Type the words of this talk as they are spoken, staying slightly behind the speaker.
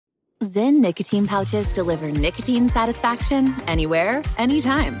Zyn nicotine pouches deliver nicotine satisfaction anywhere,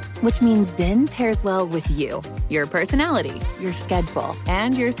 anytime, which means Zyn pairs well with you, your personality, your schedule,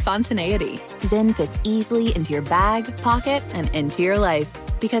 and your spontaneity. Zyn fits easily into your bag, pocket, and into your life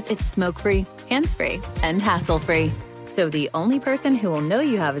because it's smoke-free, hands-free, and hassle-free. So the only person who will know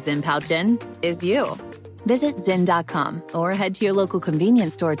you have a Zyn pouch in is you. Visit Zyn.com or head to your local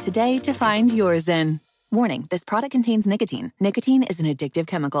convenience store today to find your Zyn. Warning, this product contains nicotine. Nicotine is an addictive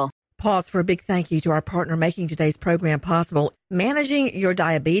chemical. Pause for a big thank you to our partner making today's program possible. Managing your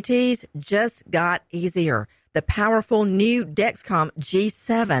diabetes just got easier. The powerful new Dexcom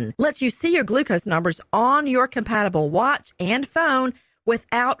G7 lets you see your glucose numbers on your compatible watch and phone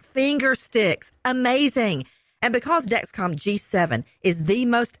without finger sticks. Amazing. And because Dexcom G7 is the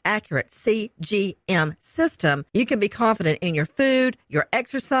most accurate CGM system, you can be confident in your food, your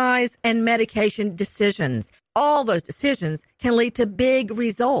exercise, and medication decisions. All those decisions can lead to big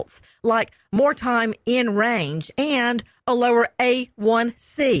results, like more time in range and a lower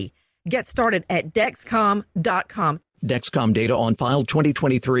A1C. Get started at Dexcom.com. Dexcom data on file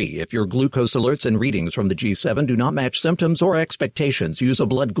 2023. If your glucose alerts and readings from the G7 do not match symptoms or expectations, use a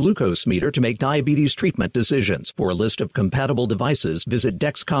blood glucose meter to make diabetes treatment decisions. For a list of compatible devices, visit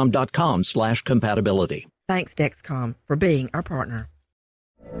Dexcom.com/compatibility. Thanks, Dexcom, for being our partner.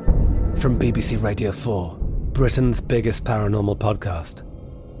 From BBC Radio 4, Britain's biggest paranormal podcast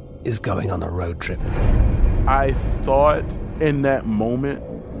is going on a road trip. I thought in that moment,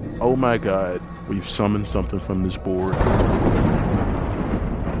 oh my God, we've summoned something from this board.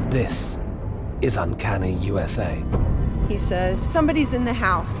 This is Uncanny USA. He says, somebody's in the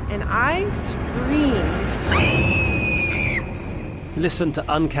house, and I screamed. Listen to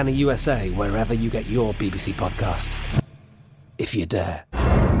Uncanny USA wherever you get your BBC podcasts, if you dare.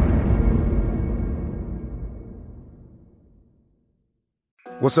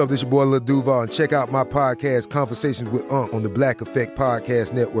 What's up, this your boy Lil Duval, and check out my podcast, Conversations with Unc, on the Black Effect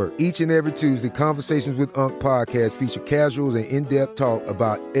Podcast Network. Each and every Tuesday, Conversations with Unc podcast feature casuals and in-depth talk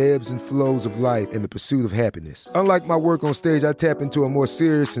about ebbs and flows of life and the pursuit of happiness. Unlike my work on stage, I tap into a more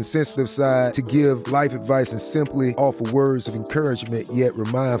serious and sensitive side to give life advice and simply offer words of encouragement, yet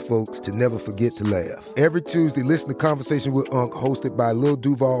remind folks to never forget to laugh. Every Tuesday, listen to Conversation with Unc, hosted by Lil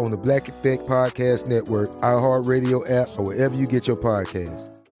Duval on the Black Effect Podcast Network, iHeartRadio app, or wherever you get your podcasts.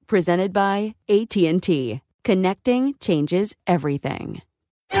 Presented by AT&T. Connecting changes everything.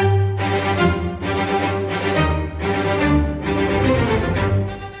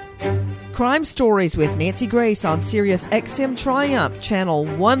 Crime Stories with Nancy Grace on Sirius XM Triumph, Channel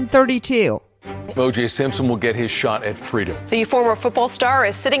 132. O.J. Simpson will get his shot at freedom. The former football star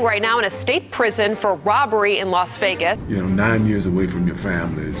is sitting right now in a state prison for robbery in Las Vegas. 9 years away from your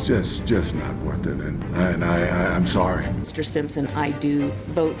family is just not worth it, and I'm sorry. Mr. Simpson, I do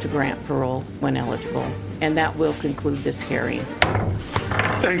vote to grant parole when eligible, and that will conclude this hearing.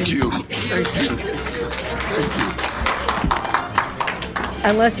 Thank you. Thank you. Thank you.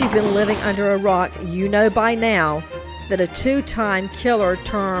 Unless you've been living under a rock, you know by now that a two-time killer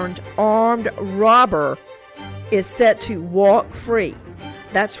turned armed robber is set to walk free.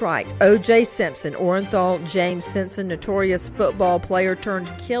 That's right, O.J. Simpson, Orenthal James Simpson, notorious football player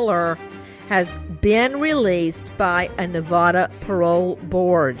turned killer, has been released by a Nevada parole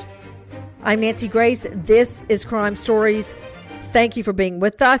board. I'm Nancy Grace. This is Crime Stories. Thank you for being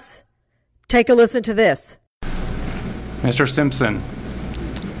with us. Take a listen to this. Mr. Simpson,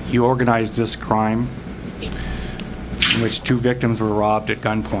 you organized this crime in which 2 victims were robbed at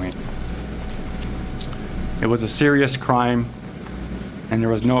gunpoint. It was a serious crime, and there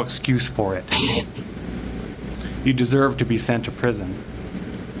was no excuse for it. You deserve to be sent to prison.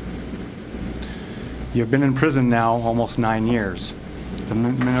 You have been in prison now almost 9 years, the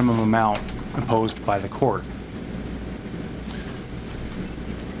minimum amount imposed by the court.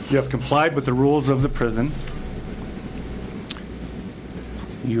 You have complied with the rules of the prison.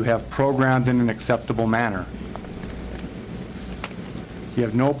 You have programmed in an acceptable manner. You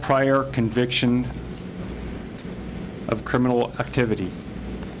have no prior conviction of criminal activity.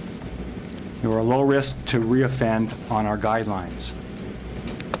 You are low risk to reoffend on our guidelines.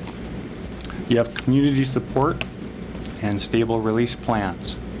 You have community support and stable release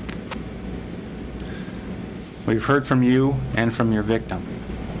plans. We've heard from you and from your victim.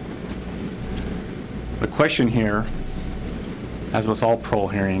 The question here, as with all parole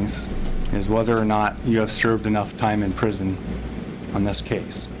hearings, is whether or not you have served enough time in prison on this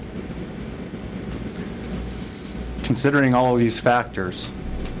case. Considering all of these factors,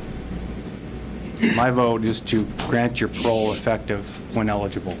 my vote is to grant your parole effective when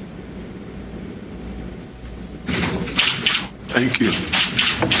eligible. Thank you.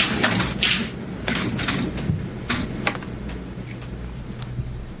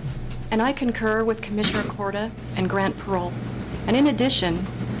 And I concur with Commissioner Korda and grant parole. And in addition,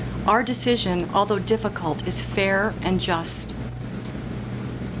 our decision, although difficult, is fair and just.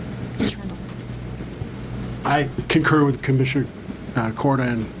 I concur with Commissioner Korda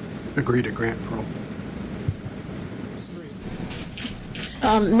and agree to grant parole.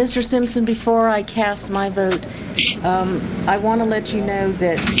 Mr. Simpson, before I cast my vote, I want to let you know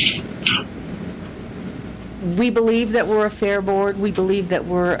that we believe that we're a fair board. We believe that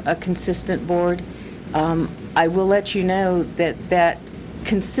we're a consistent board. I will let you know that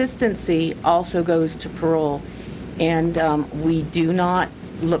consistency also goes to parole. And we do not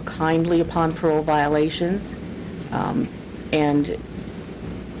look kindly upon parole violations. And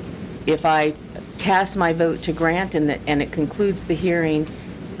if I cast my vote to grant and it concludes the hearing,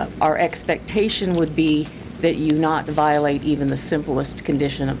 our expectation would be that you not violate even the simplest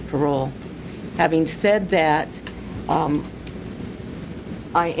condition of parole. Having said that,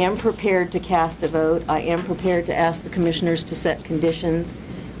 I am prepared to cast a vote. I am prepared to ask the commissioners to set conditions.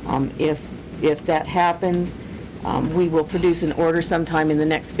 If that happens, we will produce an order sometime in the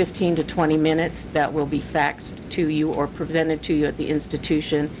next 15 to 20 minutes that will be faxed to you or presented to you at the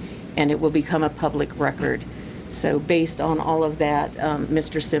institution, and it will become a public record. So based on all of that,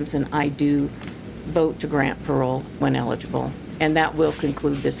 Mr. Simpson, I do vote to grant parole when eligible, and that will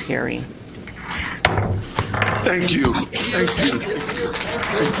conclude this hearing. Thank you. Thank you.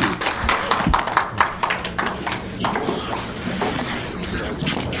 Thank you.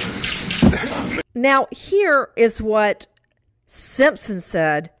 Now, here is what Simpson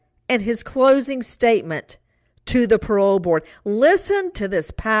said in his closing statement to the parole board. Listen to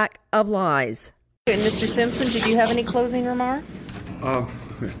this pack of lies. And Mr. Simpson, did you have any closing remarks? I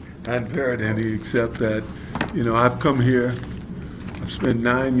hadn't heard any except that, I've come here, I've spent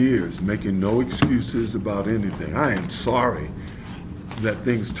 9 years making no excuses about anything. I am sorry that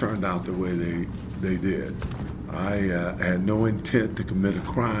things turned out the way they did. I had no intent to commit a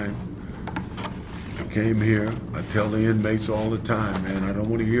crime. I came here, I tell the inmates all the time, man, I don't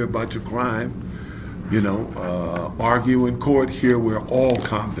want to hear about your crime. Argue in court here, we're all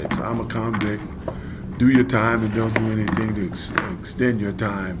convicts. I'm a convict. Do your time and don't do anything to extend your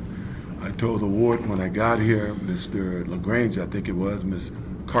time. I told the warden when I got here, Mr. LaGrange, I think it was, Ms.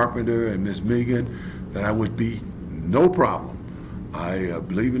 Carpenter and Ms. Megan, that I would be no problem. I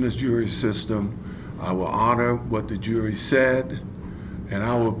believe in this jury system. I will honor what the jury said, and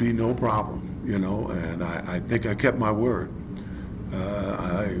I will be no problem, and I think I kept my word.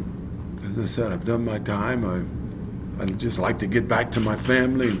 As I said, I've done my time. I'd just like to get back to my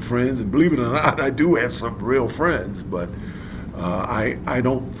family and friends, and believe it or not, I do have some real friends, but I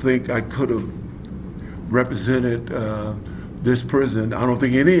don't think I could have represented this prison. I don't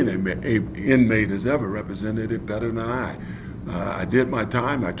think any inmate has ever represented it better than I. I did my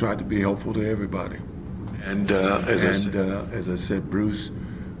time. I tried to be helpful to everybody. And as I said, Bruce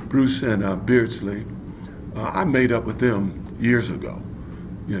and Beardsley, I made up with them years ago.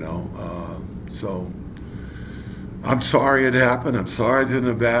 So I'm sorry it happened. I'm sorry to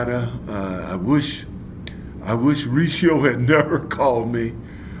Nevada. I wish Riccio had never called me.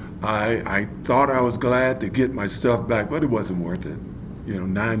 I thought I was glad to get my stuff back, but it wasn't worth it.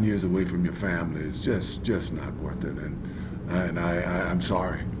 9 years away from your family is just not worth it, and I'm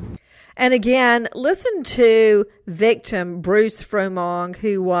sorry. And again, listen to victim Bruce Fromong,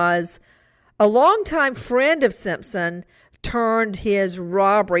 who was a longtime friend of Simpson, turned his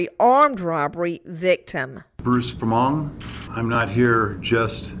armed robbery victim. Bruce Fromong, I'm not here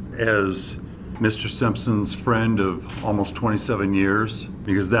just as Mr. Simpson's friend of almost 27 years,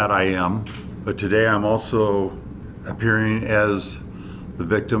 because that I am, but today I'm also appearing as the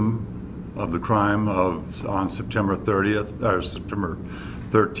victim of the crime on September 13th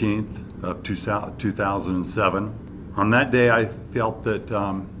of 2007. On that day, I felt that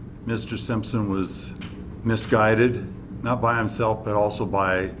Mr. Simpson was misguided, not by himself, but also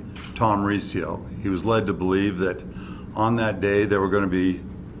by Tom Riccio. He was led to believe that on that day there were going to be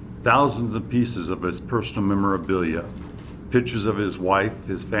thousands of pieces of his personal memorabilia, pictures of his wife,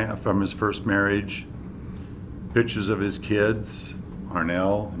 from his first marriage, pictures of his kids,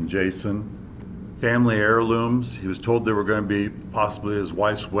 Arnell and Jason, family heirlooms. He was told there were going to be possibly his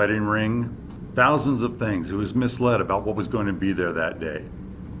wife's wedding ring, thousands of things. He was misled about what was going to be there that day.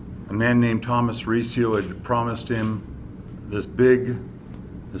 A man named Thomas Riccio had promised him this big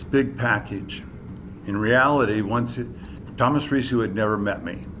package. In reality, Thomas Riccio had never met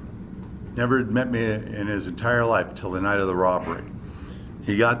me. Never had met me in his entire life till the night of the robbery.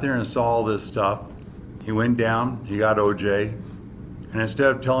 He got there and saw all this stuff. He went down, he got OJ, and instead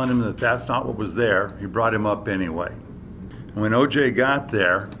of telling him that that's not what was there, he brought him up anyway. And when OJ got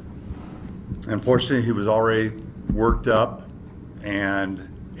there, Unfortunately, he was already worked up and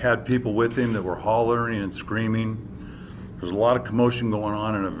had people with him that were hollering and screaming. There was a lot of commotion going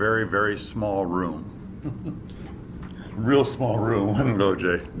on in a very, very small room. Real small room, wasn't it,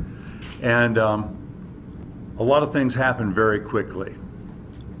 OJ? And a lot of things happened very quickly.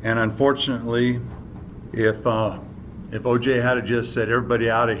 And unfortunately, if OJ had just said, everybody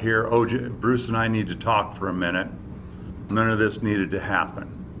out of here, Bruce and I need to talk for a minute, none of this needed to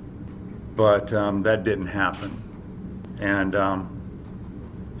happen. But that didn't happen. And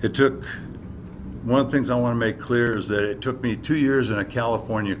it took, one of the things I want to make clear is that it took me 2 years in a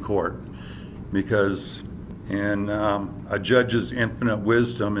California court, because in a judge's infinite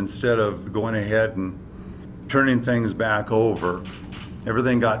wisdom, instead of going ahead and turning things back over,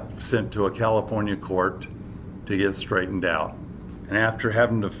 everything got sent to a California court to get straightened out. And after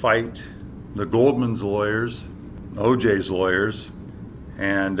having to fight the Goldman's lawyers, OJ's lawyers,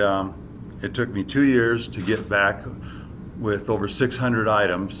 and it took me 2 years to get back with over 600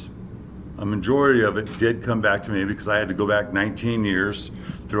 items. A majority of it did come back to me because I had to go back 19 years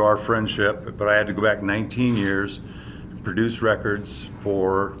through our friendship, but I had to go back 19 years and produce records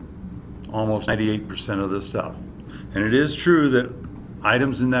for almost 98% of this stuff. And it is true that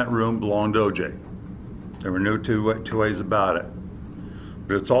items in that room belonged to OJ. There were no two ways about it.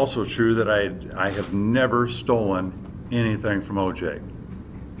 But it's also true that I have never stolen anything from OJ.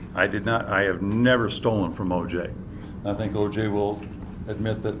 I have never stolen from OJ. I think OJ will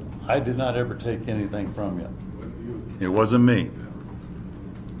admit that I did not ever take anything from you. It wasn't me.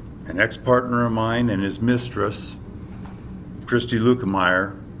 An ex-partner of mine and his mistress, Christy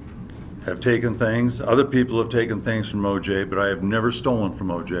Lukemeyer, have taken things. Other people have taken things from OJ, but I have never stolen from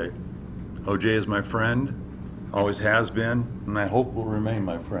OJ. OJ is my friend, always has been, and I hope will remain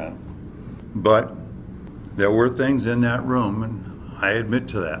my friend. But there were things in that room, and I admit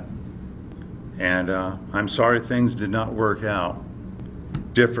to that. And I'm sorry things did not work out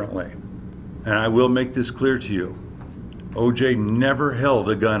differently. And I will make this clear to you. OJ never held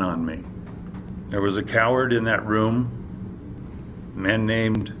a gun on me. There was a coward in that room, a man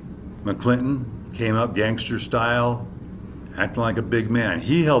named McClinton, came up gangster style, acting like a big man.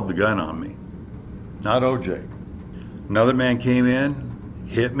 He held the gun on me, not OJ. Another man came in,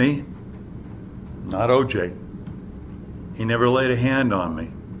 hit me, not OJ. He never laid a hand on me.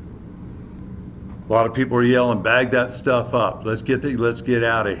 A lot of people were yelling, bag that stuff up. Let's get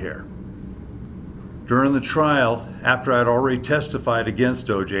out of here. During the trial, after I'd already testified against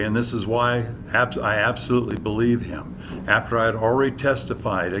OJ, and this is why I absolutely believe him. After I'd already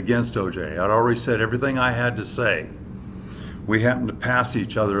testified against OJ, I'd already said everything I had to say. We happened to pass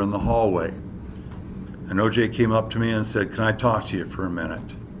each other in the hallway. And OJ came up to me and said, can I talk to you for a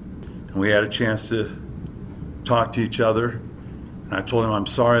minute? And we had a chance to talk to each other. And I told him I'm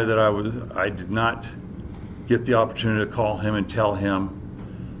sorry that I did not get the opportunity to call him and tell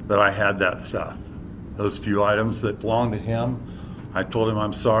him that I had that stuff. Those few items that belonged to him, I told him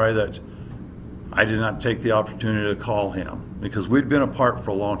I'm sorry that I did not take the opportunity to call him, because we'd been apart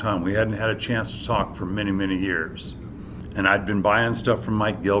for a long time. We hadn't had a chance to talk for many, many years. And I'd been buying stuff from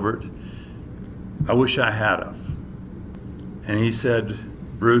Mike Gilbert. I wish I had of. And he said,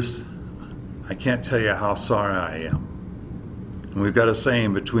 Bruce, I can't tell you how sorry I am. And we've got a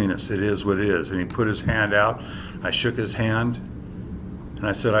saying between us, it is what it is. And he put his hand out, I shook his hand, and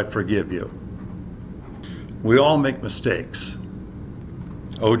I said, I forgive you. We all make mistakes.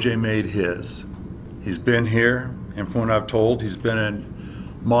 OJ made his. He's been here, and from what I've told, he's been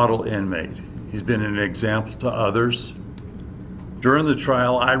a model inmate. He's been an example to others. During the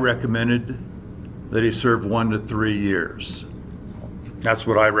trial, I recommended that he serve 1 to 3 years. That's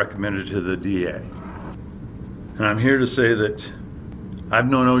what I recommended to the DA. And I'm here to say that I've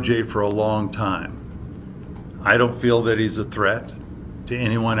known OJ for a long time. I don't feel that he's a threat to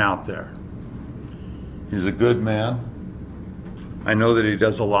anyone out there. He's a good man. I know that he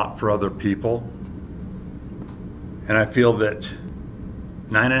does a lot for other people. And I feel that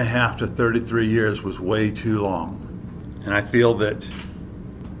 9.5 to 33 years was way too long. And I feel that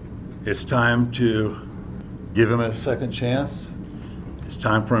it's time to give him a second chance. It's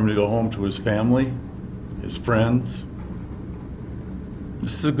time for him to go home to his family, his friends.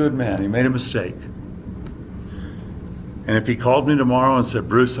 This is a good man. He made a mistake. And if he called me tomorrow and said,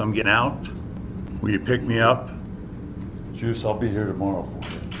 Bruce, I'm getting out, will you pick me up? Juice, I'll be here tomorrow for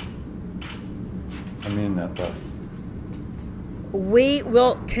you. I mean that, buddy. We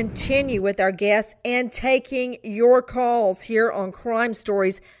will continue with our guests and taking your calls here on Crime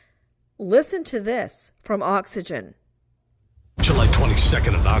Stories. Listen to this from Oxygen. July 26,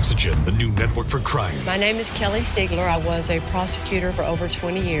 22nd on Oxygen, the new network for crime. My name is Kelly Siegler. I was a prosecutor for over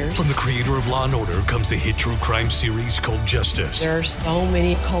 20 years. From the creator of Law & Order comes the hit true crime series Cold Justice. There are so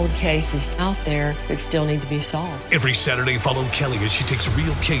many cold cases out there that still need to be solved. Every Saturday, follow Kelly as she takes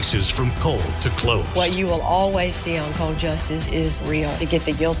real cases from cold to close. What you will always see on Cold Justice is real. To get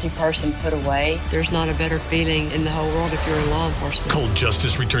the guilty person put away, there's not a better feeling in the whole world if you're in law enforcement. Cold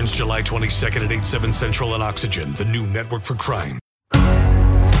Justice returns July 22nd at 8, 7 Central on Oxygen, the new network for crime.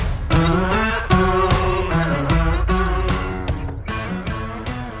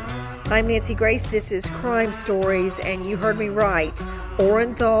 I'm Nancy Grace. This is Crime Stories, and you heard me right.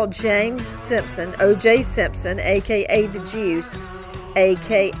 Orenthal James Simpson, O.J. Simpson, a.k.a. The Juice,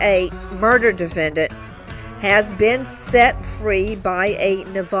 a.k.a. murder defendant, has been set free by a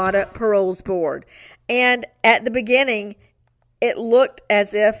Nevada paroles board. And at the beginning, it looked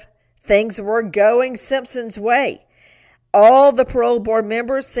as if things were going Simpson's way. All the parole board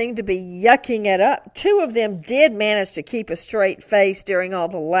members seemed to be yucking it up. Two of them did manage to keep a straight face during all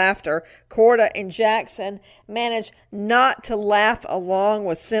the laughter. Korda and Jackson managed not to laugh along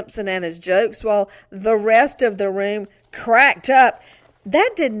with Simpson and his jokes, while the rest of the room cracked up.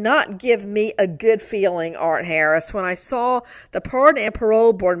 That did not give me a good feeling, Art Harris, when I saw the pardon and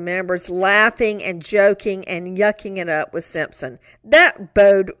parole board members laughing and joking and yucking it up with Simpson. That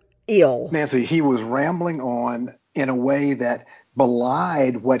bode ill. Nancy, he was rambling on in a way that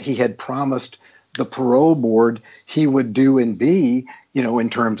belied what he had promised the parole board he would do and be, in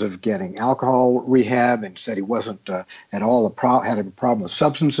terms of getting alcohol rehab, and said he wasn't at all had a problem with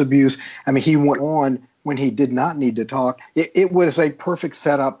substance abuse. I mean, he went on when he did not need to talk. It was a perfect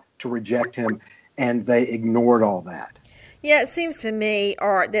setup to reject him, and they ignored all that. Yeah, it seems to me,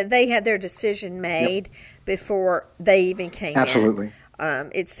 Art, that they had their decision made before they even came in. Absolutely.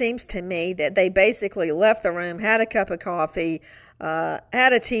 It seems to me that they basically left the room, had a cup of coffee, had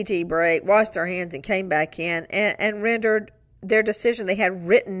a TT break, washed their hands, and came back in and rendered their decision. They had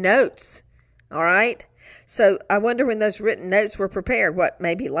written notes, all right? So I wonder when those written notes were prepared. What,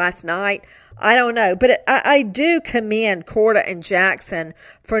 maybe last night? I don't know. But I do commend Korda and Jackson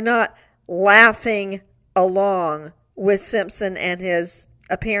for not laughing along with Simpson and his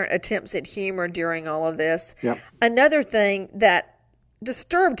apparent attempts at humor during all of this. Yep. Another thing that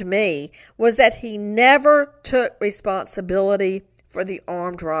disturbed me was that he never took responsibility for the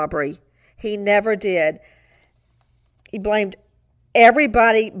armed robbery. He never did. He blamed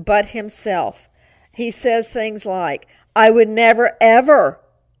everybody but himself. He says things like, I would never ever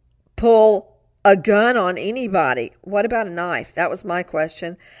pull a gun on anybody. What about a knife? That was my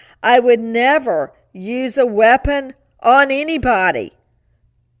question. I would never use a weapon on anybody.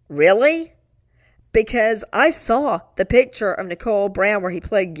 Really? Because I saw the picture of Nicole Brown where he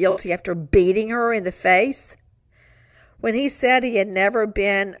pled guilty after beating her in the face. When he said he had never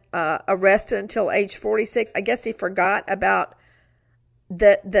been arrested until age 46, I guess he forgot about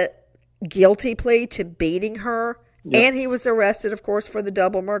the guilty plea to beating her. Yep. And he was arrested, of course, for the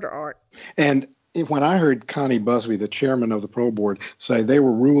double murder, Art. And when I heard Connie Busby, the chairman of the parole board, say they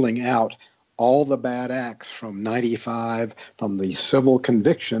were ruling out all the bad acts from 95, from the civil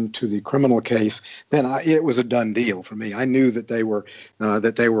conviction to the criminal case, then it was a done deal for me. I knew that they were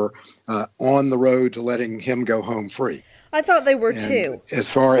on the road to letting him go home free. I thought they were too.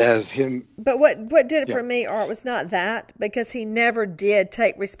 As far as him, but what did it for me, Art, was not that, because he never did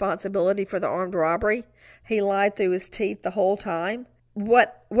take responsibility for the armed robbery. He lied through his teeth the whole time.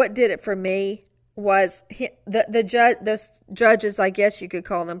 What did it for me was the judges, I guess you could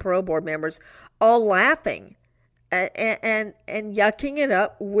call them parole board members, all laughing and yucking it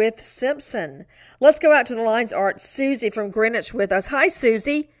up with Simpson. Let's go out to the lines, Art. Susie from Greenwich with us. Hi,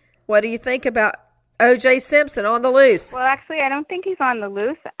 Susie. What do you think about O.J. Simpson on the loose? Well, actually, I don't think he's on the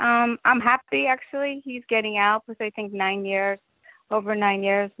loose. I'm happy, actually, he's getting out, because I think 9 years, over 9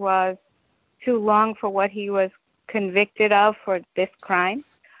 years was too long for what he was convicted of for this crime.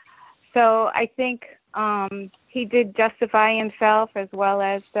 So I think he did justify himself, as well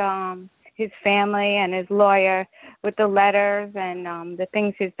as his family and his lawyer, with the letters and the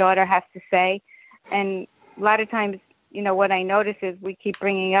things his daughter has to say. And a lot of times, what I notice is we keep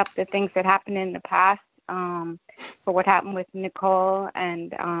bringing up the things that happened in the past for what happened with Nicole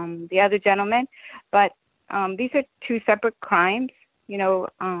and the other gentleman. But these are two separate crimes,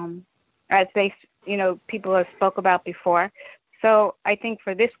 as they, people have spoke about before. So I think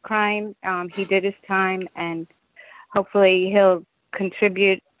for this crime, he did his time, and hopefully he'll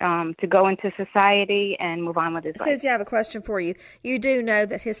contribute to go into society and move on with his life. Susie, I have a question for you. You do know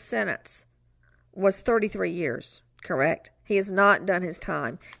that his sentence was 33 years, correct? He has not done his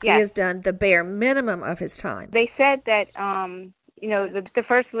time. Yes. He has done the bare minimum of his time. They said that the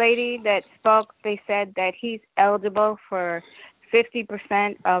first lady that spoke, they said that he's eligible for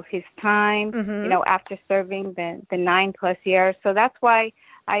 50% of his time, after serving the 9+ years. So that's why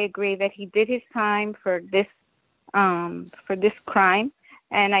I agree that he did his time for this crime.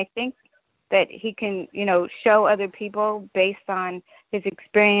 And I think that he can, show other people based on his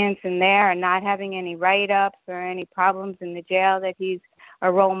experience in there and not having any write-ups or any problems in the jail that he's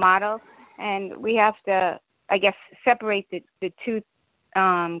a role model. And we have to, I guess, separate the two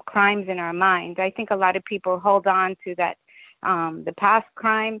crimes in our minds. I think a lot of people hold on to that, the past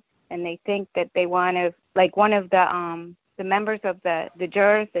crime, and they think that they want to, like one of the members of the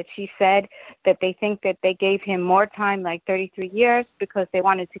jurors, that she said that they think that they gave him more time, like 33 years, because they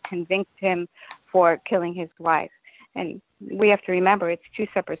wanted to convict him for killing his wife. And we have to remember it's two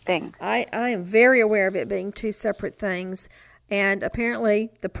separate things. I am very aware of it being two separate things, and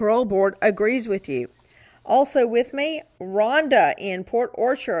apparently the parole board agrees with you. Also with me, Rhonda in Port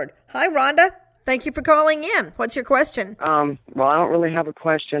Orchard. Hi, Rhonda. Thank you for calling in. What's your question? Well, I don't really have a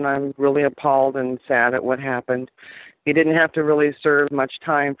question. I'm really appalled and sad at what happened. He didn't have to really serve much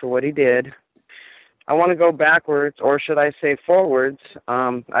time for what he did. I want to go backwards, or should I say forwards.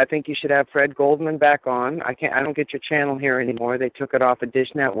 I think you should have Fred Goldman back on. I don't get your channel here anymore. They took it off of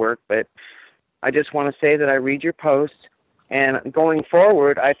Dish Network, but I just want to say that I read your posts. And going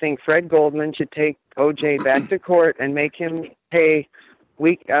forward, I think Fred Goldman should take OJ back to court and make him pay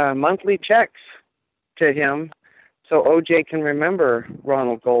monthly checks to him, so OJ can remember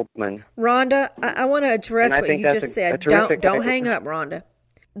Ronald Goldman. Rhonda, I want to address what you just said. Don't hang up, Rhonda.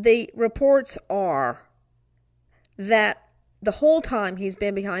 The reports are that the whole time he's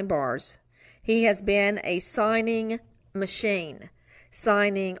been behind bars, he has been a signing machine,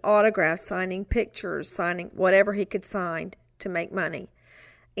 signing autographs, signing pictures, signing whatever he could sign to make money.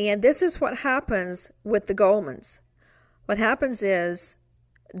 And this is what happens with the Goldmans. What happens is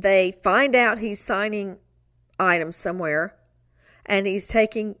they find out he's signing items somewhere, and he's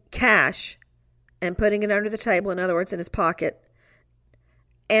taking cash and putting it under the table, in other words, in his pocket.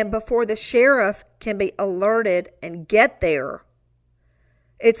 And before the sheriff can be alerted and get there,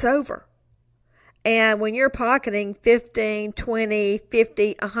 it's over. And when you're pocketing $15, $20,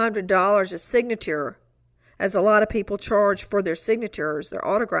 $50, $100 a signature, as a lot of people charge for their signatures, their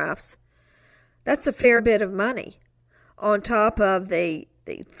autographs, that's a fair bit of money on top of the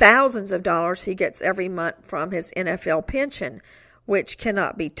thousands of dollars he gets every month from his NFL pension, which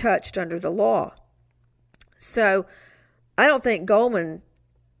cannot be touched under the law. So I don't think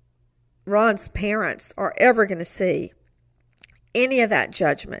Ron's parents are ever going to see any of that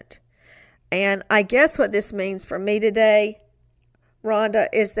judgment. And I guess what this means for me today, Rhonda,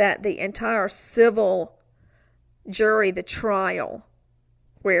 is that the entire civil jury, the trial,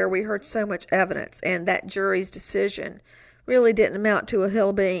 where we heard so much evidence, and that jury's decision really didn't amount to a hill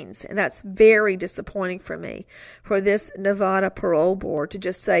of beans. And that's very disappointing for me, for this Nevada parole board to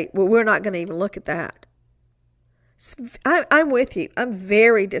just say, well, we're not going to even look at that. I'm with you. I'm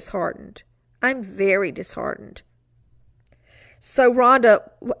very disheartened. So, Rhonda,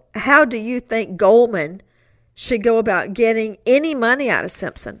 how do you think Goldman should go about getting any money out of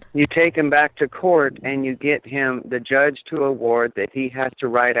Simpson? You take him back to court and you get him, the judge, to award that he has to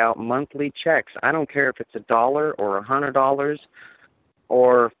write out monthly checks. I don't care if it's $1 or $100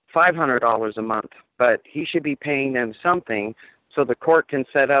 or $500 a month, but he should be paying them something so the court can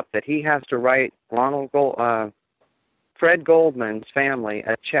set up that he has to write Fred Goldman's family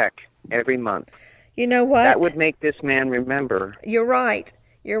a check every month. You know what? That would make this man remember. You're right.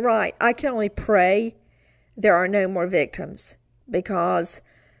 I can only pray there are no more victims, because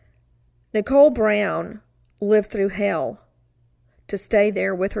Nicole Brown lived through hell to stay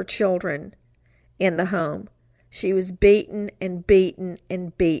there with her children in the home. She was beaten and beaten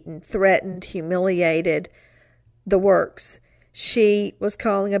and beaten, threatened, humiliated, the works. She was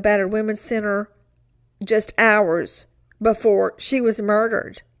calling a battered women's center just hours before she was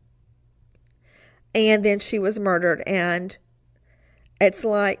murdered. And then she was murdered, and it's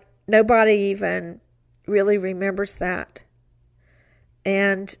like nobody even really remembers that.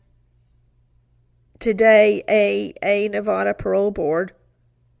 And today, a Nevada parole board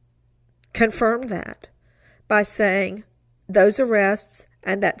confirmed that by saying those arrests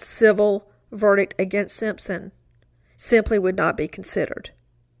and that civil verdict against Simpson simply would not be considered.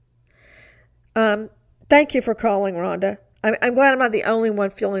 Thank you for calling, Rhonda. I'm glad I'm not the only one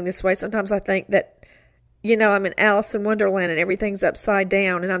feeling this way. Sometimes I think that, I'm in Alice in Wonderland and everything's upside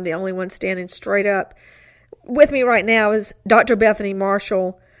down and I'm the only one standing straight up. With me right now is Dr. Bethany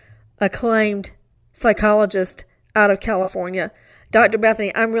Marshall, acclaimed psychologist out of California. Dr.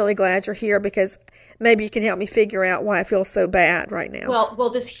 Bethany, I'm really glad you're here, because maybe you can help me figure out why I feel so bad right now. Well,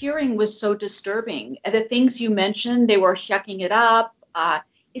 this hearing was so disturbing. The things you mentioned, they were shucking it up.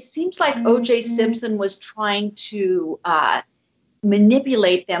 It seems like O.J. Simpson was trying to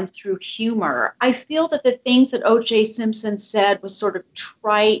manipulate them through humor. I feel that the things that O.J. Simpson said was sort of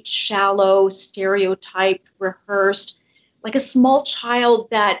trite, shallow, stereotyped, rehearsed, like a small child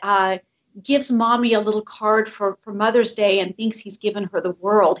that gives mommy a little card for Mother's Day and thinks he's given her the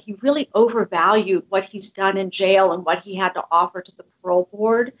world. He really overvalued what he's done in jail and what he had to offer to the parole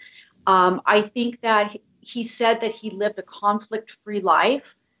board. I think that he said that he lived a conflict-free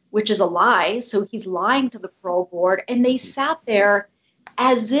life, which is a lie. So he's lying to the parole board, and they sat there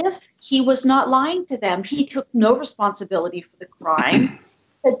as if he was not lying to them. He took no responsibility for the crime.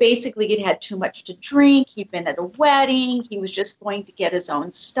 That basically he'd had too much to drink. He'd been at a wedding. He was just going to get his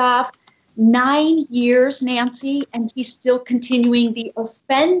own stuff. 9 years, Nancy, and he's still continuing the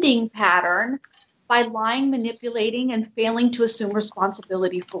offending pattern by lying, manipulating, and failing to assume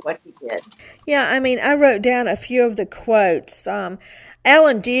responsibility for what he did. Yeah, I mean, I wrote down a few of the quotes.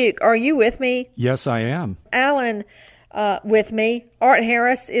 Alan Duke, are you with me? Yes, I am. Alan with me. Art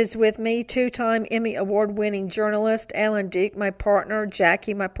Harris is with me, 2-time Emmy Award-winning journalist. Alan Duke, my partner.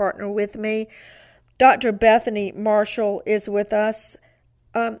 Jackie, my partner, with me. Dr. Bethany Marshall is with us.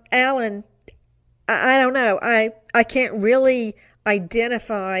 Alan, I don't know. I can't really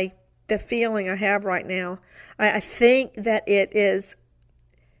identify the feeling I have right now. I think that it is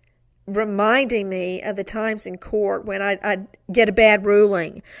reminding me of the times in court when I'd get a bad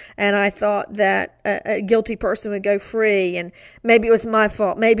ruling and I thought that a guilty person would go free, and maybe it was my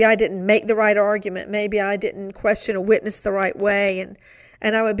fault. Maybe I didn't make the right argument. Maybe I didn't question a witness the right way,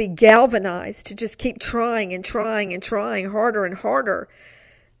 and I would be galvanized to just keep trying and trying and trying harder and harder.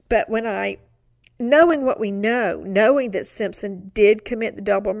 But when knowing what we know, knowing that Simpson did commit the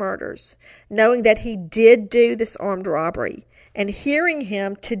double murders, knowing that he did do this armed robbery, and hearing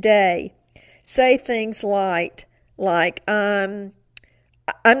him today say things like I'm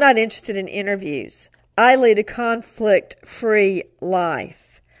not interested in interviews. I lead a conflict-free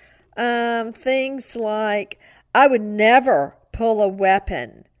life. Things like, I would never pull a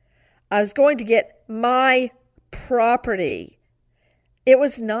weapon. I was going to get my property. It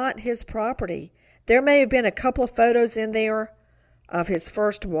was not his property. There may have been a couple of photos in there of his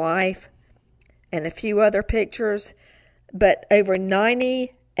first wife and a few other pictures, but over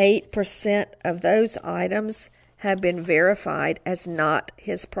 98% of those items have been verified as not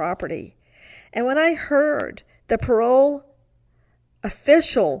his property. And when I heard the parole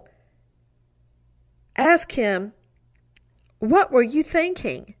official ask him, "What were you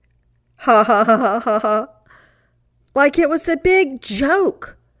thinking?" Ha ha ha ha ha ha. Like it was a big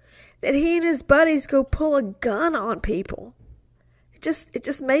joke that he and his buddies go pull a gun on people. It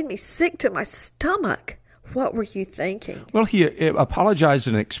just made me sick to my stomach. What were you thinking? Well, he apologized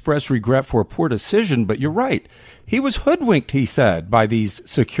and expressed regret for a poor decision, but you're right. He was hoodwinked, he said, by these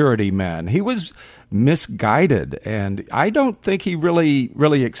security men. He was misguided, and I don't think he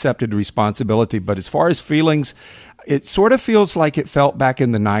really accepted responsibility. But as far as feelings, it sort of feels like it felt back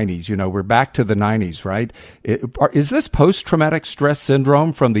in the 90s. You know, we're back to the 90s, right? Is this post-traumatic stress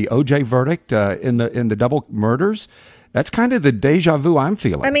syndrome from the O.J. verdict in the double murders? That's kind of the deja vu I'm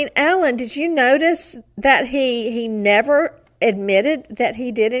feeling. I mean, Alan, did you notice that he never admitted that he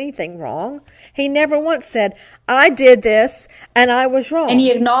did anything wrong? He never once said, I did this and I was wrong. And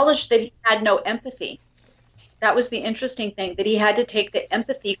he acknowledged that he had no empathy. That was the interesting thing, that he had to take the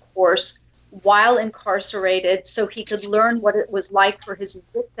empathy course while incarcerated so he could learn what it was like for his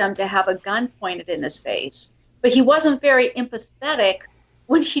victim to have a gun pointed in his face. But he wasn't very empathetic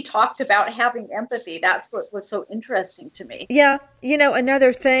when he talked about having empathy. That's what was so interesting to me. Yeah. You know,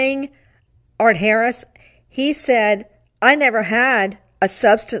 another thing, Art Harris, he said, I never had a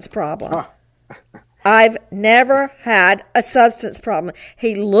substance problem. I've never had a substance problem.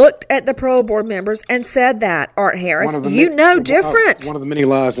 He looked at the parole board members and said that, Art Harris. Different. One of the many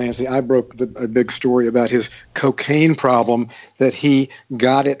lies, Nancy, I broke a big story about his cocaine problem, that he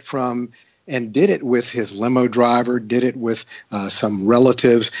got it from and did it with his limo driver, did it with some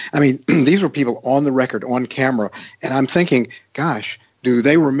relatives. I mean, these were people on the record, on camera. And I'm thinking, gosh, do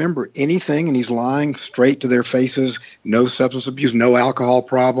they remember anything? And he's lying straight to their faces. No substance abuse, no alcohol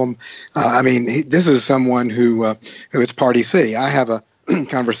problem. I mean, this is someone who it's Party City. I have a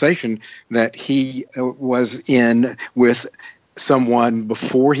conversation that he was in with someone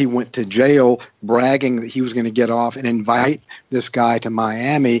before he went to jail, bragging that he was going to get off and invite this guy to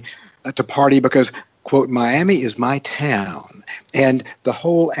Miami to party because, quote, Miami is my town. And the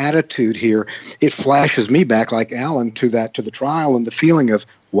whole attitude here, it flashes me back like Alan to the trial and the feeling of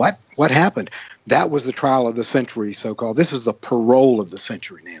what happened. That was the trial of the century, so-called. This is the parole of the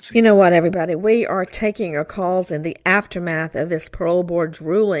century, Nancy. You know what, everybody? We are taking your calls in the aftermath of this parole board's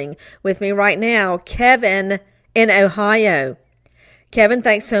ruling. With me right now, Kevin in Ohio. Kevin,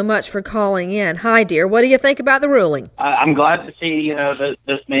 thanks so much for calling in. Hi, dear. What do you think about the ruling? I'm glad to see,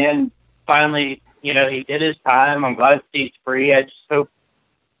 this man finally, he did his time. I'm glad to see he's free. I just hope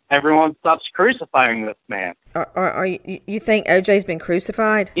everyone stops crucifying this man. Are you think OJ's been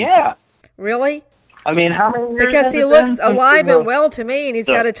crucified? Yeah. Really? I mean, how many years Because has he it looks been alive since and well to me, and he's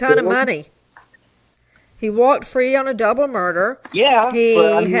got a ton of money. He walked free on a double murder. Yeah. He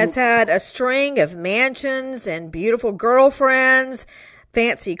but, has had a string of mansions and beautiful girlfriends,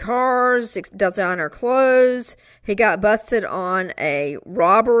 fancy cars, designer clothes. He got busted on a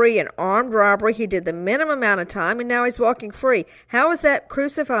robbery, an armed robbery. He did the minimum amount of time, and now he's walking free. How is that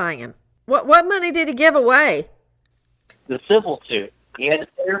crucifying him? What money did he give away? The civil suit. He had to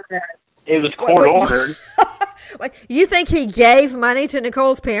pay her parents. It was court-ordered. You think he gave money to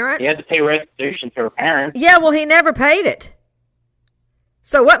Nicole's parents? He had to pay restitution to her parents. Yeah, well, he never paid it.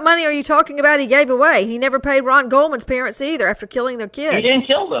 So what money are you talking about he gave away? He never paid Ron Goldman's parents either after killing their kid. He didn't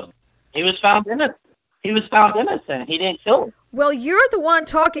kill them. He was found innocent. He didn't kill them. Well, you're the one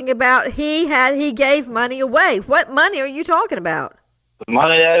talking about he gave money away. What money are you talking about? The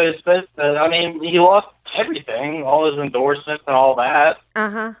money that was supposed to, he lost everything, all his endorsements and all that.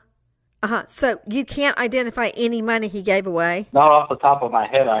 So you can't identify any money he gave away? Not off the top of my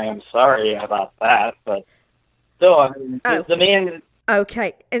head. I am sorry about that, but still, the man...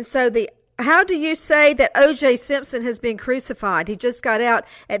 Okay, and so how do you say that O.J. Simpson has been crucified? He just got out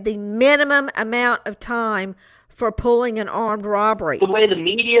at the minimum amount of time for pulling an armed robbery. The way the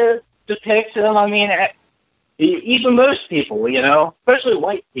media depicts him, even most people, especially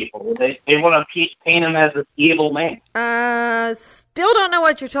white people, they want to paint him as an evil man. Still don't know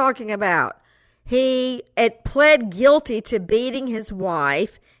what you're talking about. He had pled guilty to beating his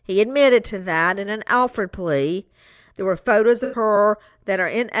wife. He admitted to that in an Alford plea. There were photos of her that are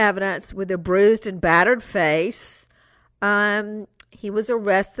in evidence with a bruised and battered face. He was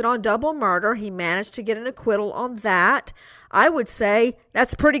arrested on double murder. He managed to get an acquittal on that. I would say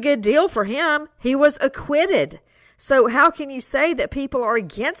that's a pretty good deal for him. He was acquitted. So how can you say that people are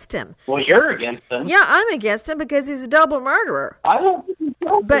against him? Well, you're against him. Yeah, I'm against him because he's a double murderer. I don't think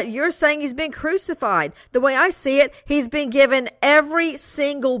so. But you're saying he's been crucified. The way I see it, he's been given every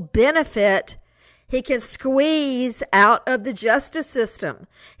single benefit he can squeeze out of the justice system.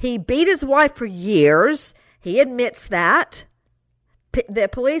 He beat his wife for years. He admits that. The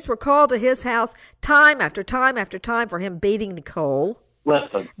police were called to his house time after time after time for him beating Nicole.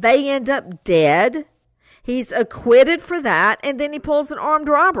 Listen. They end up dead. He's acquitted for that, and then he pulls an armed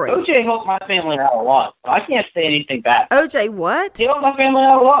robbery. OJ helped my family out a lot. I can't say anything bad. OJ what? He helped my family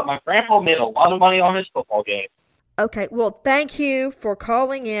out a lot. My grandpa made a lot of money on his football game. Okay, well, thank you for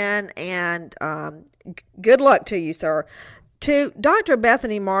calling in, and good luck to you, sir. To Dr.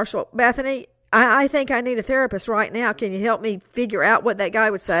 Bethany Marshall. Bethany, I think I need a therapist right now. Can you help me figure out what that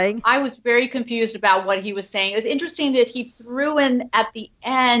guy was saying? I was very confused about what he was saying. It was interesting that he threw in at the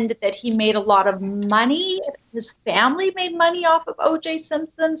end that he made a lot of money. His family made money off of O.J.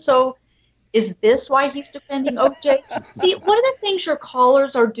 Simpson. So is this why he's defending O.J.? See, one of the things your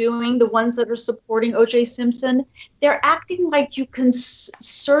callers are doing, the ones that are supporting O.J. Simpson, they're acting like you can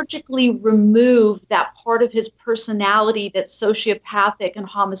surgically remove that part of his personality that's sociopathic and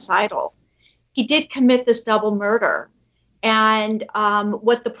homicidal. He did commit this double murder. And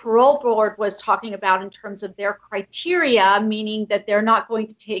what the parole board was talking about in terms of their criteria, meaning that they're not going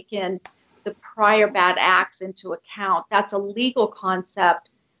to take in the prior bad acts into account, that's a legal concept.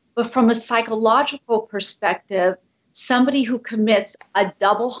 But from a psychological perspective, somebody who commits a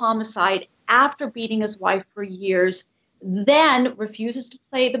double homicide after beating his wife for years, then refuses to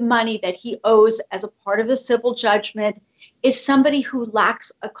pay the money that he owes as a part of a civil judgment, is somebody who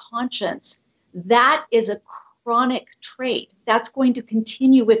lacks a conscience. That is a chronic trait. That's going to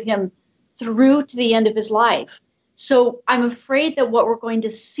continue with him through to the end of his life. So I'm afraid that what we're going to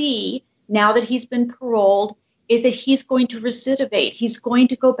see now that he's been paroled is that he's going to recidivate. He's going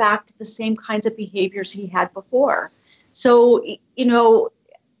to go back to the same kinds of behaviors he had before. So,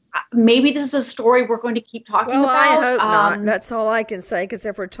 maybe this is a story we're going to keep talking about. Well, I hope not. That's all I can say, because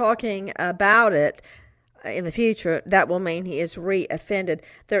if we're talking about it in the future, that will mean he is re-offended.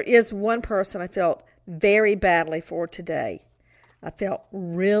 There is one person I felt very badly for today. I felt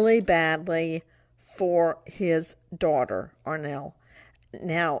really badly for his daughter, Arnell.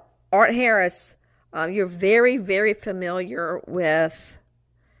 Now, Art Harris You're very, very familiar with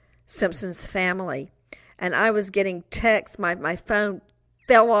Simpson's family. And I was getting texts. My phone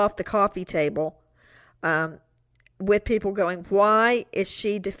fell off the coffee table with people going, why is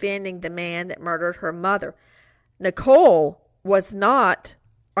she defending the man that murdered her mother? Nicole was not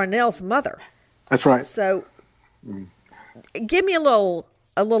Arnell's mother. That's right. So give me a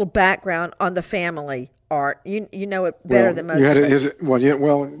little background on the family, Art. You know it better than most you had of us.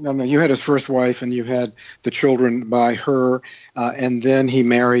 You had his first wife, and you had the children by her, and then he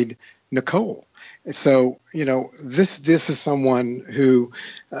married Nicole. So, this is someone who,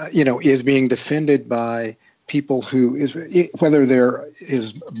 is being defended by people who whether they're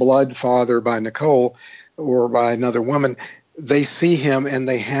his blood father by Nicole or by another woman, they see him and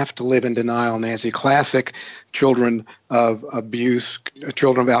they have to live in denial, Nancy. Classic children of abuse,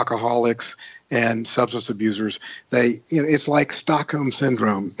 children of alcoholics and substance abusers. It's like Stockholm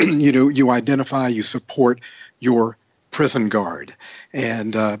Syndrome. You identify, you support your prison guard.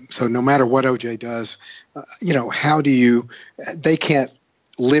 And so no matter what OJ does, they can't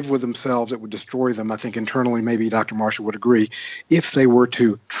live with themselves. It would destroy them. I think internally, maybe Dr. Marshall would agree, if they were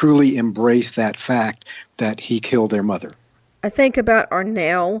to truly embrace that fact that he killed their mother. I think about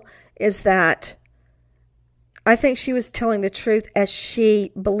Arnell is that I think she was telling the truth as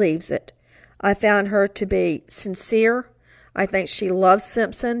she believes it. I found her to be sincere. I think she loves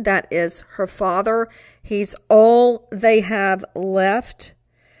Simpson. That is her father. He's all they have left,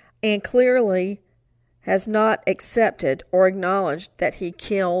 and clearly has not accepted or acknowledged that he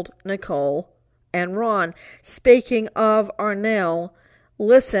killed Nicole and Ron. Speaking of Arnell,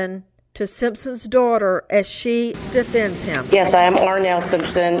 listen to Simpson's daughter as she defends him. Yes, I am Arnell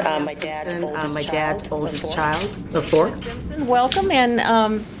Simpson, my dad's oldest child of 4. Simpson, welcome,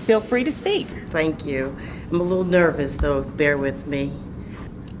 and feel free to speak. Thank you. I'm a little nervous, so bear with me.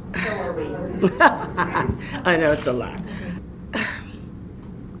 So are we. I know it's a lot.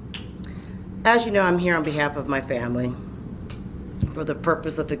 As you know, I'm here on behalf of my family for the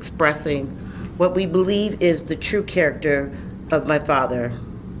purpose of expressing what we believe is the true character of my father.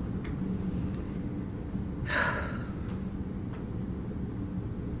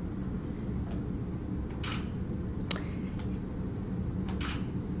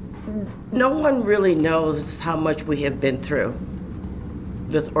 No one really knows how much we have been through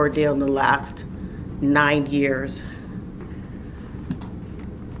this ordeal in the last 9 years.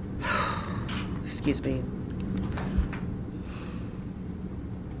 Excuse me.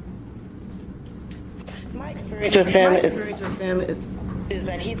 My experience with him is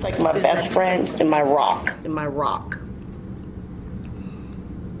that he's like my best friend and my rock.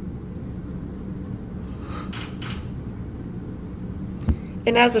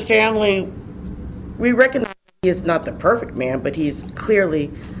 And as a family, we recognize he is not the perfect man, but he's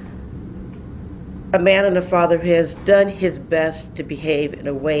clearly a man and a father who has done his best to behave in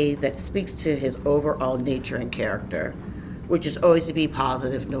a way that speaks to his overall nature and character, which is always to be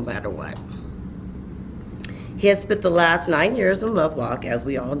positive no matter what. He has spent the last 9 years in Lovelock, as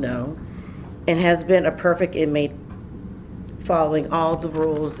we all know, and has been a perfect inmate, following all the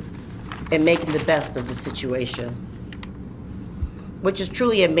rules and making the best of the situation, which is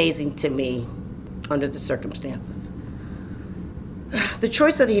truly amazing to me under the circumstances. The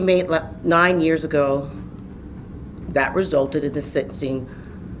choice that he made 9 years ago that resulted in the sentencing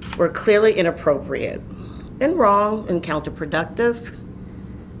were clearly inappropriate and wrong and counterproductive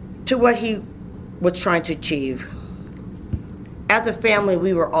to what he was trying to achieve. As a family,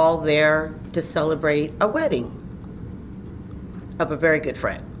 we were all there to celebrate a wedding of a very good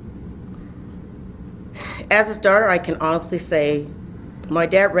friend. As his daughter, I can honestly say my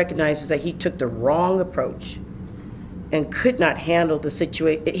dad recognizes that he took the wrong approach and could not handle the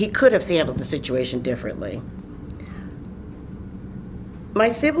situation. He could have handled the situation differently.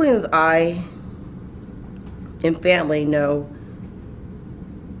 My siblings, I, and family know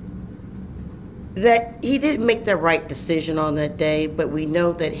that he didn't make the right decision on that day, but we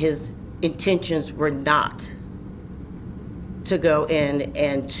know that his intentions were not to go in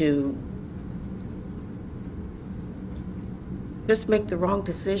and to just make the wrong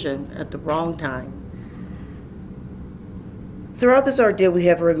decision at the wrong time. Throughout this ordeal, we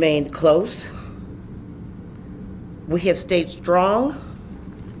have remained close. We have stayed strong.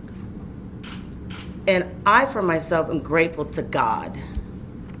 And I, for myself, am grateful to God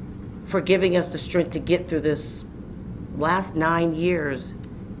for giving us the strength to get through this last 9 years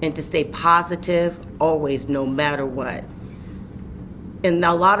and to stay positive always, no matter what. And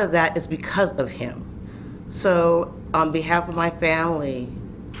a lot of that is because of him. So on behalf of my family,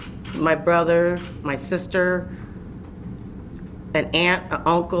 my brother, my sister, an aunt, an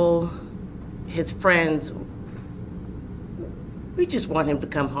uncle, his friends, we just want him to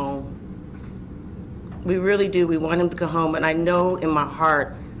come home. We really do. We want him to come home, and I know in my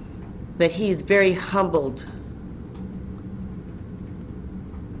heart that he's very humbled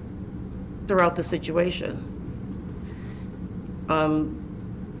throughout the situation.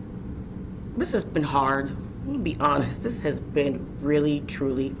 This has been hard. Let me be honest. This has been really,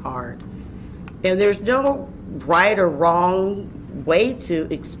 truly hard. And there's no right or wrong way to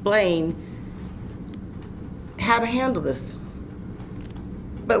explain how to handle this.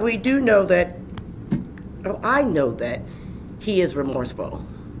 But we do know that, I know that he is remorseful.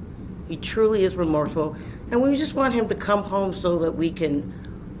 He truly is remorseful. And we just want him to come home so that we can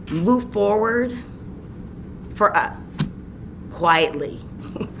move forward for us, quietly,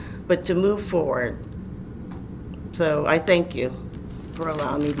 but to move forward. So I thank you for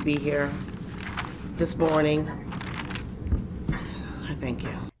allowing me to be here this morning. I thank you.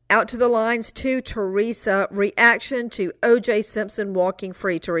 Out to the lines to Teresa. Reaction to O.J. Simpson walking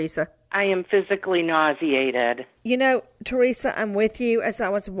free, Teresa. I am physically nauseated. You know, Teresa, I'm with you. As I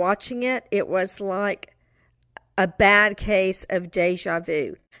was watching it, it was like a bad case of deja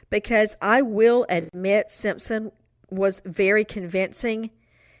vu. Because I will admit Simpson was very convincing.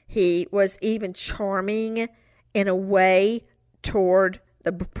 He was even charming in a way toward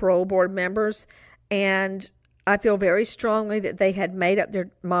the parole board members. And I feel very strongly that they had made up their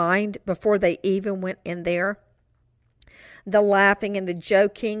mind before they even went in there. The laughing and the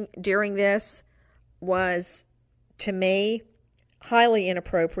joking during this was, to me, highly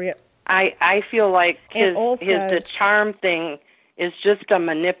inappropriate. I feel like the charm thing is just a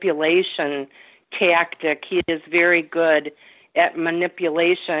manipulation tactic. He is very good at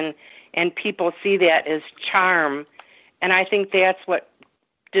manipulation, and people see that as charm. And I think that's what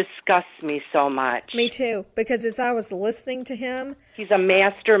disgusts me so much. Me too, because as I was listening to him, he's a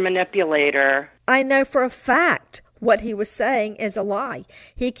master manipulator. I know for a fact what he was saying is a lie.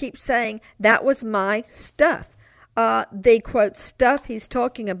 He keeps saying, that was my stuff. The quote stuff he's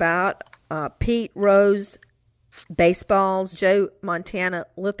talking about, Pete Rose baseballs, Joe Montana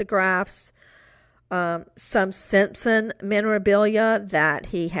lithographs, some Simpson memorabilia that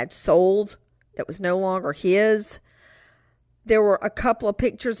he had sold that was no longer his. There were a couple of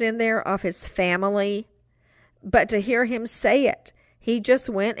pictures in there of his family, but to hear him say it, he just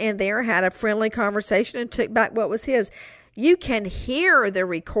went in there, had a friendly conversation, and took back what was his. You can hear the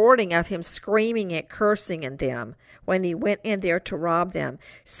recording of him screaming and cursing at them when he went in there to rob them,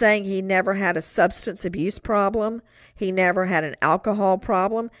 saying he never had a substance abuse problem. He never had an alcohol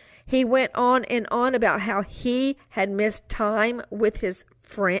problem. He went on and on about how he had missed time with his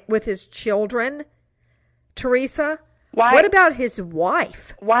children. Teresa, why? What about his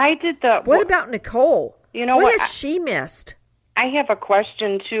wife? What about Nicole? You know what has she missed? I have a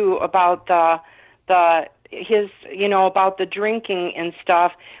question too about about the drinking and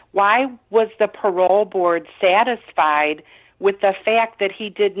stuff. Why was the parole board satisfied with the fact that he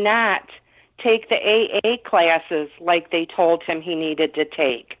did not take the AA classes like they told him he needed to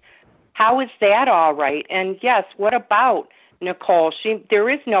take? How is that all right? And yes, what about Nicole? There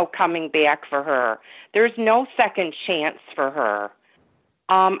is no coming back for her. There's no second chance for her.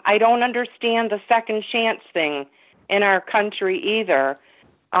 I don't understand the second chance thing in our country either.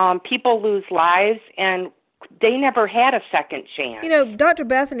 People lose lives, and they never had a second chance. You know, Dr.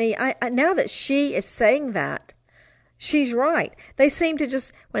 Bethany, I now that she is saying that, she's right. They seem to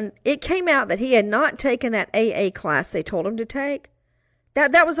just, when it came out that he had not taken that AA class they told him to take,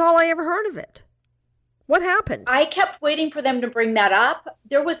 that was all I ever heard of it. What happened? I kept waiting for them to bring that up.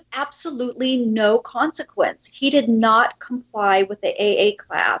 There was absolutely no consequence. He did not comply with the AA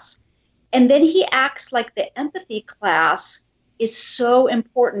class. And then he acts like the empathy class is so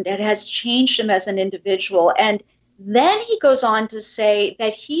important. It has changed him as an individual. And then he goes on to say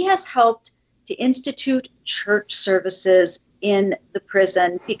that he has helped to institute church services in the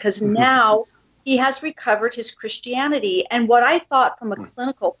prison because now he has recovered his Christianity. And what I thought from a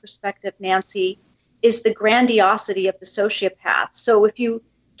clinical perspective, Nancy, is the grandiosity of the sociopath. So if you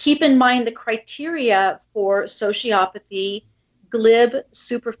keep in mind the criteria for sociopathy, glib,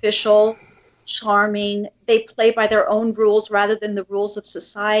 superficial, charming, they play by their own rules rather than the rules of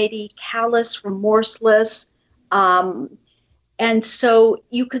society, callous, remorseless. And so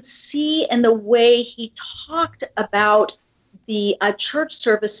you could see in the way he talked about the church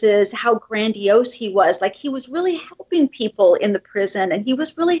services, how grandiose he was. Like he was really helping people in the prison, and he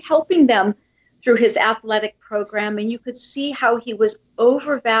was really helping them through his athletic program. And you could see how he was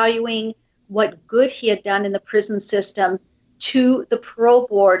overvaluing what good he had done in the prison system to the parole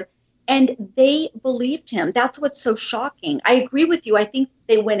board. And they believed him. That's what's so shocking. I agree with you. I think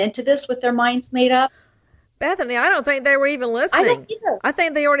they went into this with their minds made up. Bethany, I don't think they were even listening. I don't either. I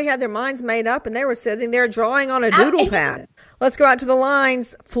think they already had their minds made up and they were sitting there drawing on a doodle pad. Let's go out to the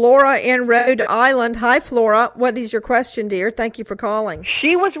lines. Flora in Rhode Island. Hi, Flora. What is your question, dear? Thank you for calling.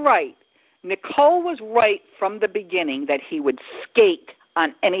 She was right. Nicole was right from the beginning that he would skate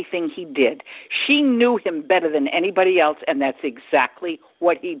on anything he did. She knew him better than anybody else, and that's exactly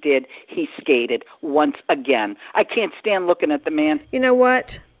what he did. He skated once again. I can't stand looking at the man. You know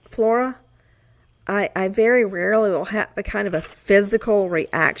what, Flora? I very rarely will have a kind of a physical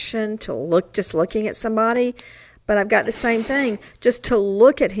reaction to just looking at somebody, but I've got the same thing, just to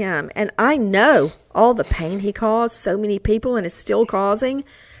look at him. And I know all the pain he caused so many people and is still causing.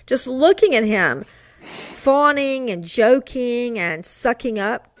 Just looking at him, fawning and joking and sucking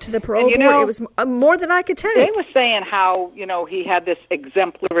up to the parole board, it was more than I could take. They were saying how, he had this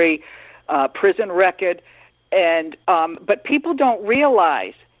exemplary prison record, and but people don't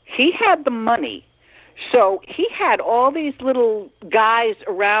realize he had the money. So he had all these little guys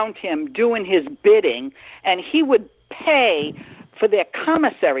around him doing his bidding, and he would pay for their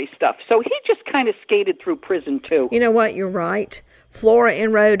commissary stuff. So he just kind of skated through prison, too. You know what? You're right. Flora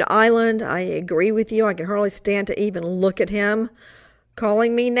in Rhode Island, I agree with you. I can hardly stand to even look at him.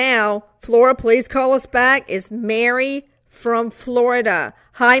 Calling me now. Flora, please call us back, is Mary from Florida.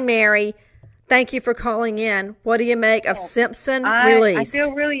 Hi, Mary. Thank you for calling in. What do you make of Simpson released? I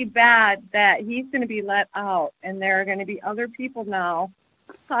feel really bad that he's going to be let out, and there are going to be other people now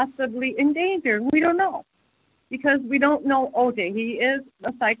possibly in danger. We don't know, because we don't know OJ. He is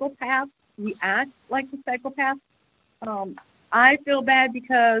a psychopath. He acts like a psychopath. I feel bad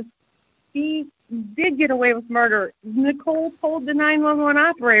because he did get away with murder. Nicole told the 911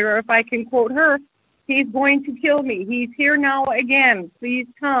 operator, if I can quote her, he's going to kill me. He's here now again. Please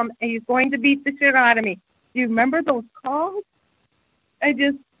come. And he's going to beat the shit out of me. Do you remember those calls?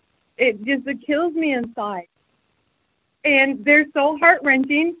 It kills me inside. And they're so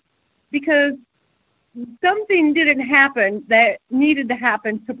heart-wrenching because something didn't happen that needed to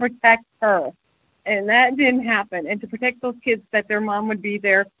happen to protect her. And that didn't happen. And to protect those kids, that their mom would be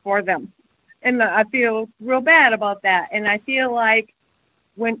there for them. And I feel real bad about that. And I feel like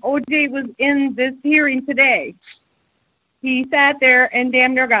when OJ was in this hearing today, he sat there and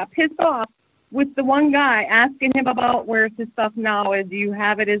damn near got pissed off with the one guy asking him about where's his stuff now. Do you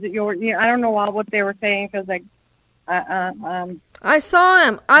have it? Is it yours? I don't know what they were saying because I saw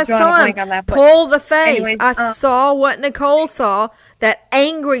him. Pull the face. Anyways, I saw what Nicole saw, that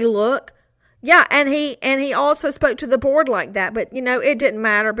angry look. Yeah, and he also spoke to the board like that, but it didn't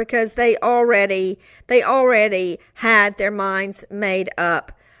matter because they already had their minds made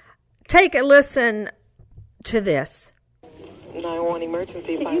up. Take a listen to this. 911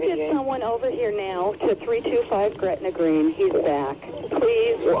 emergency. Can you get someone over here now to 325 Gretna Green? He's back.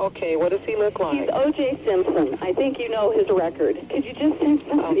 Please. Okay, what does he look like? He's O.J. Simpson. I think you know his record. Could you just send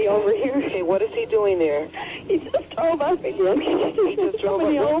somebody over here? Okay, what is he doing there? He just drove up again. He just drove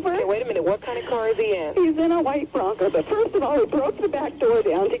over? Okay, wait a minute. What kind of car is he in? He's in a white Bronco, but first of all, he broke the back door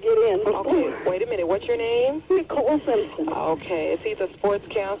down to get in. Okay, wait a minute. What's your name? Nicole Simpson. Okay, is he the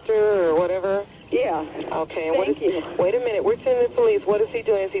sportscaster or whatever? Yeah. Okay. Thank you. Wait a minute. We're sending the police. What is he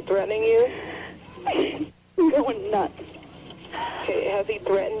doing? Is he threatening you? I'm going nuts. Okay. Has he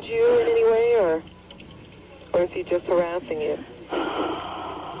threatened you in any way, or is he just harassing you?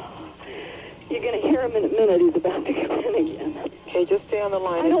 You're going to hear him in a minute. He's about to come in again. Okay, just stay on the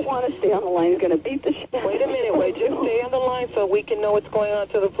line. I don't want to stay on the line. He's going to beat the shit. Wait a minute. Wait. Just stay on the line so we can know what's going on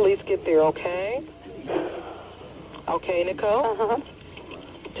until the police get there, okay? Okay, Nicole? Uh-huh.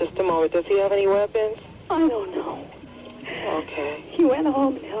 Just a moment. Does he have any weapons? I don't know. Okay. He went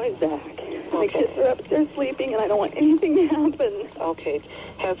home, now he's back. Okay. My kids are upstairs sleeping, and I don't want anything to happen. Okay.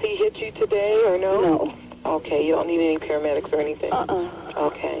 Has he hit you today or no? No. Okay. You don't need any paramedics or anything?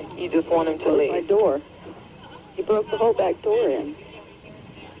 Okay. You just want him to leave? My door. He broke the whole back door in.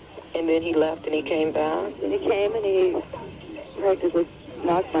 And then he left and he came back? Then he came and he practically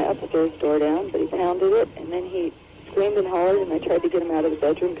knocked my upstairs door down, but he pounded it, and then he screamed and hollered, and I tried to get him out of the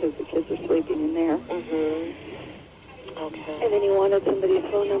bedroom because the kids were sleeping in there. Mm-hmm. Okay. And then he wanted somebody's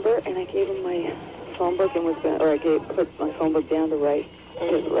phone number, and I gave him my phone book and put my phone book down to write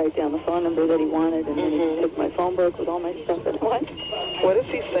down the phone number that he wanted, and then he took my phone book with all my stuff in it. What does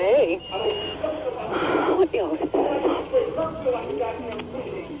he say? What else?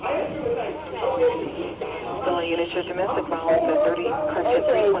 Calling units for domestic violence at 30 Correction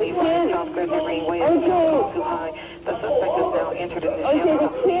 325 South Gretna Greenway. It's too high. The suspect is now entered in the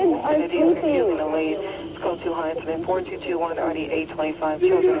shelter, and it is refusing to leave. It's code too high today. 4221, already 825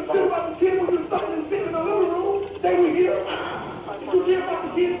 children involved.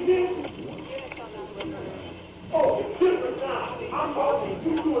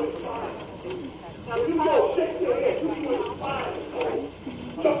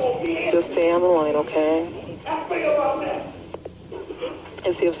 Just stay on the line, okay?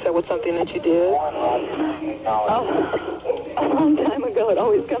 Is he upset with something that you did? Oh, a long time ago. It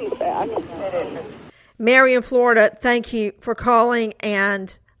always comes back. Mary in Florida, thank you for calling,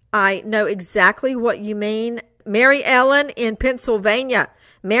 and I know exactly what you mean. Mary Ellen in Pennsylvania.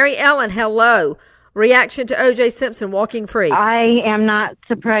 Mary Ellen, hello. Reaction to O.J. Simpson walking free. I am not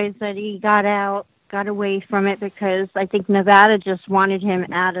surprised that he got away from it, because I think Nevada just wanted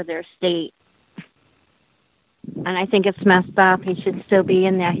him out of their state. And I think it's messed up. He should still be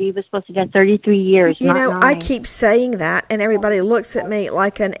in there. He was supposed to get 33 years, You know, 9. I keep saying that, and everybody looks at me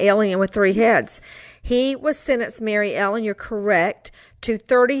like an alien with 3 heads. He was sentenced, Mary Ellen, you're correct, to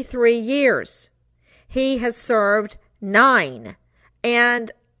 33 years. He has served 9.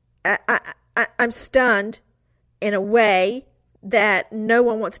 And I'm stunned in a way that no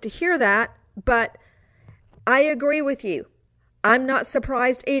one wants to hear that, but I agree with you. I'm not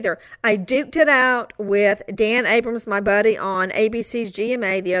surprised either. I duked it out with Dan Abrams, my buddy, on ABC's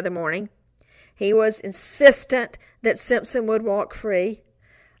GMA the other morning. He was insistent that Simpson would walk free.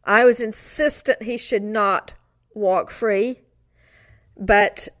 I was insistent he should not walk free.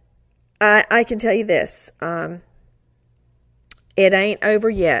 But I can tell you this. It ain't over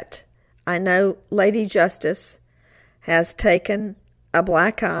yet. I know Lady Justice has taken a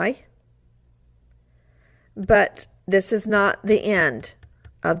black eye, but this is not the end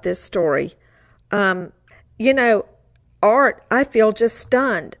of this story. You know, Art, I feel just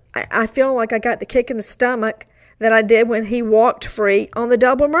stunned. I feel like I got the kick in the stomach that I did when he walked free on the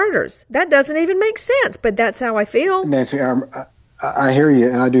double murders. That doesn't even make sense, but that's how I feel. Nancy, I hear you,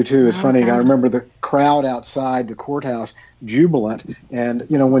 and I do too. It's funny. I remember the crowd outside the courthouse jubilant, and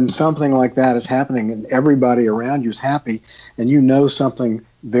you know, when something like that is happening and everybody around you is happy, and you know something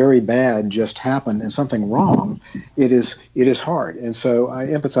very bad just happened and something wrong, it is hard. And so I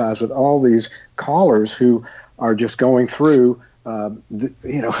empathize with all these callers who are just going through,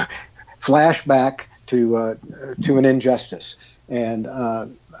 flashback to an injustice, and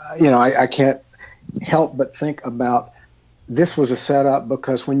I can't help but think about. This was a setup,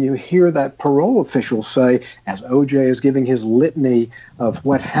 because when you hear that parole official say, as O.J. is giving his litany of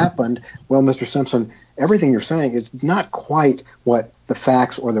what happened, well, Mr. Simpson, everything you're saying is not quite what the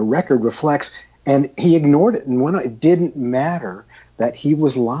facts or the record reflects, and he ignored it. And when it didn't matter that he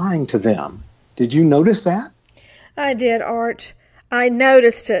was lying to them. Did you notice that? I did, Art. I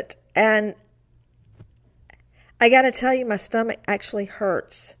noticed it, and I got to tell you, my stomach actually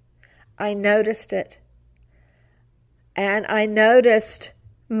hurts. I noticed it. And I noticed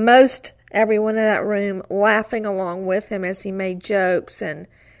most everyone in that room laughing along with him as he made jokes. And,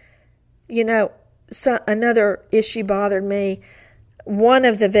 another issue bothered me. One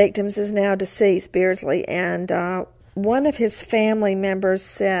of the victims is now deceased, Beardsley, and one of his family members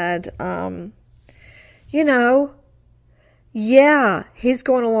said, he's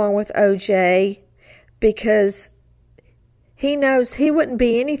going along with O.J. because he knows he wouldn't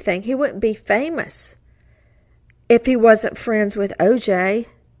be anything. He wouldn't be famous if he wasn't friends with O.J.,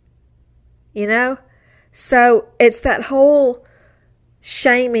 So it's that whole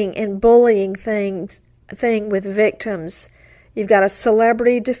shaming and bullying thing with victims. You've got a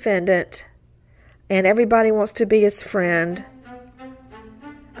celebrity defendant, and everybody wants to be his friend.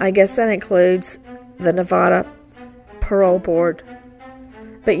 I guess that includes the Nevada Parole Board.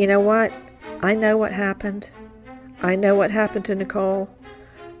 But you know what? I know what happened. I know what happened to Nicole.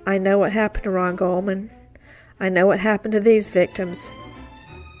 I know what happened to Ron Goldman. I know what happened to these victims,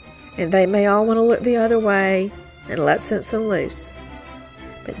 and they may all want to look the other way and let Simpson loose,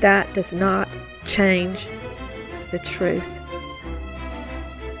 but that does not change the truth.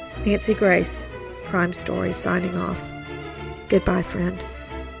 Nancy Grace, Crime Stories, signing off. Goodbye, friend.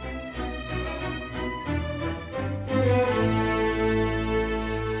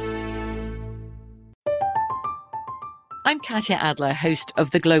 I'm Katya Adler, host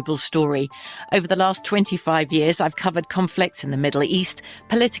of The Global Story. Over the last 25 years, I've covered conflicts in the Middle East,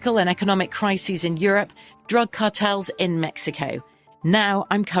 political and economic crises in Europe, drug cartels in Mexico. Now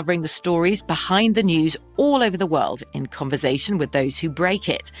I'm covering the stories behind the news all over the world in conversation with those who break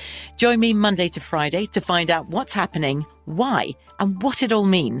it. Join me Monday to Friday to find out what's happening, why, and what it all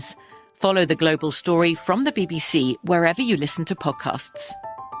means. Follow The Global Story from the BBC wherever you listen to podcasts.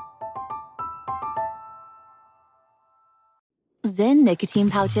 Zyn nicotine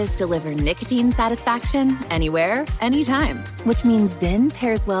pouches deliver nicotine satisfaction anywhere, anytime, which means Zyn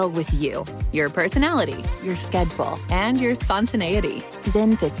pairs well with you, your personality, your schedule, and your spontaneity.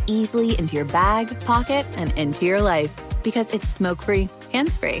 Zyn fits easily into your bag, pocket, and into your life because it's smoke-free,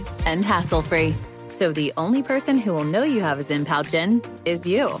 hands-free, and hassle-free. So the only person who will know you have a Zyn pouch in is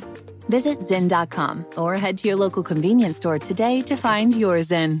you. Visit Zyn.com or head to your local convenience store today to find your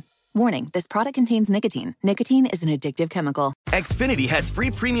Zyn. Warning, this product contains nicotine. Nicotine is an addictive chemical. Xfinity has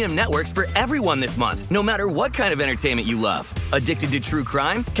free premium networks for everyone this month, no matter what kind of entertainment you love. Addicted to true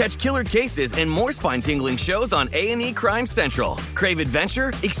crime? Catch killer cases and more spine-tingling shows on A&E Crime Central. Crave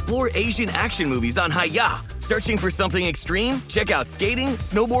adventure? Explore Asian action movies on Hi-Ya. Searching for something extreme? Check out skating,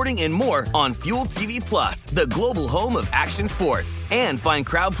 snowboarding, and more on Fuel TV Plus, the global home of action sports. And find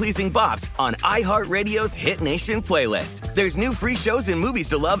crowd-pleasing bops on iHeartRadio's Hit Nation playlist. There's new free shows and movies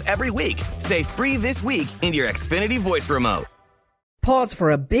to love every week. Say free this week in your Xfinity voice remote. Pause for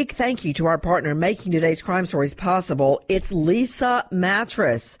a big thank you to our partner making today's crime stories possible. It's Leesa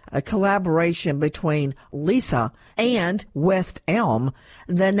Mattress, a collaboration between Leesa and West Elm.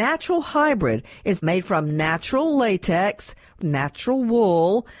 The natural hybrid is made from natural latex, natural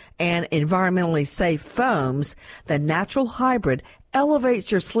wool, and environmentally safe foams. The natural hybrid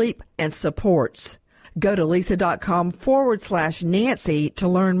elevates your sleep and supports. Go to Leesa.com/Nancy to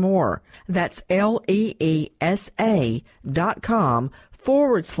learn more. That's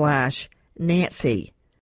LEESA.com/Nancy.